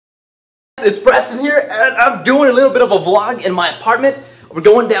It's Preston here, and I'm doing a little bit of a vlog in my apartment. We're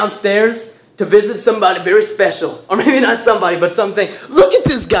going downstairs to visit somebody very special. Or maybe not somebody, but something. Look at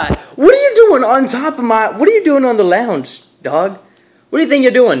this guy. What are you doing on top of my... What are you doing on the lounge, dog? What do you think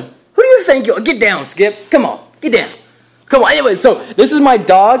you're doing? Who do you think you're... Get down, Skip. Come on. Get down. Come on. Anyway, so this is my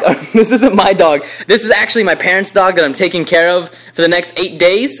dog. This isn't my dog. This is actually my parents' dog that I'm taking care of for the next 8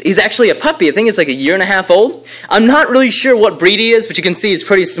 days. He's actually a puppy. I think it's like 1.5 years old. I'm not really sure what breed he is, but you can see he's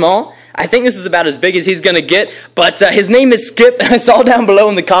pretty small. I think this is about as big as he's going to get, but his name is Skip. I saw down below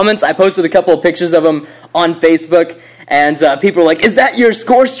in the comments, I posted a couple of pictures of him on Facebook, and people were like, is that your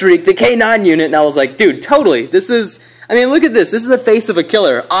score streak, the K9 unit? And I was like, dude, totally. This is, I mean, look at this. This is the face of a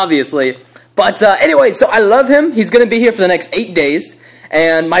killer, obviously. But anyway, so I love him. He's going to be here for the next 8 days.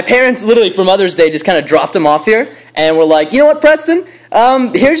 And my parents, literally for Mother's Day, just kind of dropped him off here. And we're like, you know what, Preston?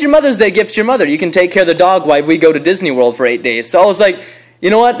 Here's your Mother's Day gift to your mother. You can take care of the dog while we go to Disney World for 8 days. So I was like, you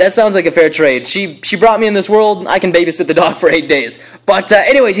know what? That sounds like a fair trade. She brought me in this world. I can babysit the dog for 8 days. But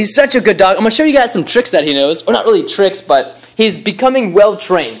anyways, he's such a good dog. I'm going to show you guys some tricks that he knows. Well, not really tricks, but he's becoming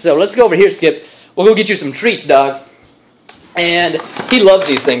well-trained. So let's go over here, Skip. We'll go get you some treats, dog. And he loves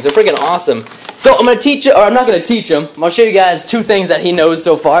these things. They're freaking awesome. So I'm going to teach you, or I'm not going to teach him. I'm going to show you guys 2 things that he knows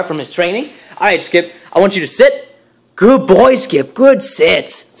so far from his training. All right, Skip. I want you to sit. Good boy, Skip. Good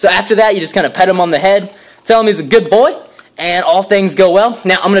sit. So after that, you just kind of pet him on the head. Tell him he's a good boy. And all things go well.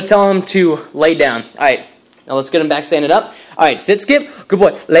 Now, I'm going to tell him to lay down. All right. Now, let's get him back standing up. All right. Sit, Skip. Good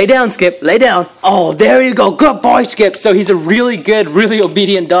boy. Lay down, Skip. Lay down. Oh, there you go. Good boy, Skip. So, he's a really good, really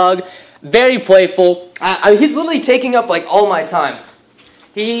obedient dog. Very playful. He's literally taking up, like, all my time.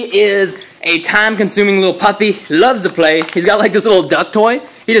 He is a time-consuming little puppy. Loves to play. He's got, like, this little duck toy.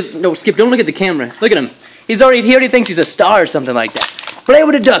 He just... No, Skip, don't look at the camera. Look at him. He already thinks he's a star or something like that. Play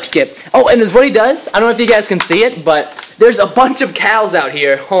with a duck, Skip. Oh, and this is what he does. I don't know if you guys can see it, but there's a bunch of cows out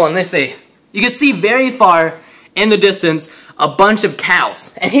here. Hold on, let's see. You can see very far in the distance a bunch of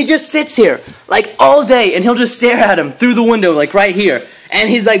cows. And he just sits here, like, all day, and he'll just stare at them through the window, like, right here. And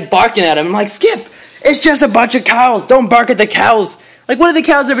he's, like, barking at him. I'm like, Skip, it's just a bunch of cows. Don't bark at the cows. Like, what did the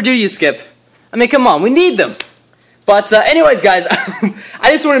cows ever do to you, Skip? I mean, come on, we need them. But anyways, guys,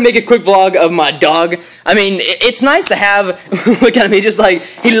 I just want to make a quick vlog of my dog. I mean, it's nice to have, look at him, he just like,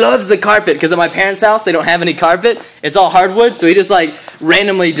 he loves the carpet, because at my parents' house, they don't have any carpet. It's all hardwood, so he just like,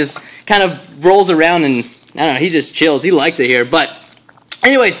 randomly just kind of rolls around and, I don't know, he just chills. He likes it here. But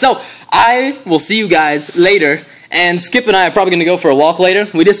anyway, so I will see you guys later, and Skip and I are probably going to go for a walk later.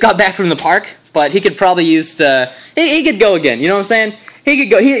 We just got back from the park, but he could probably use to, he could go again, you know what I'm saying? He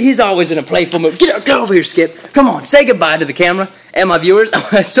could go. He's always in a playful mood. Get over here, Skip. Come on, say goodbye to the camera and my viewers.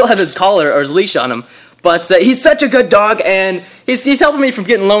 I still have his collar or his leash on him. But he's such a good dog, and he's helping me from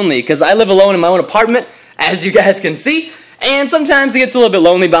getting lonely, because I live alone in my own apartment, as you guys can see. And sometimes it gets a little bit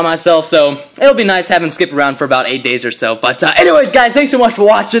lonely by myself, so it'll be nice having Skip around for about 8 days or so. But anyways, guys, thanks so much for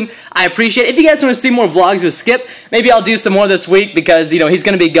watching. I appreciate it. If you guys want to see more vlogs with Skip, maybe I'll do some more this week, because, you know, he's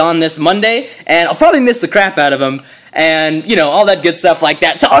going to be gone this Monday, and I'll probably miss the crap out of him. And, you know, all that good stuff like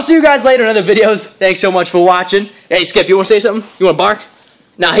that. So I'll see you guys later in other videos. Thanks so much for watching. Hey, Skip, you want to say something? You want to bark?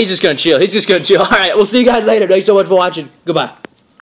 Nah, he's just going to chill. He's just going to chill. All right, we'll see you guys later. Thanks so much for watching. Goodbye.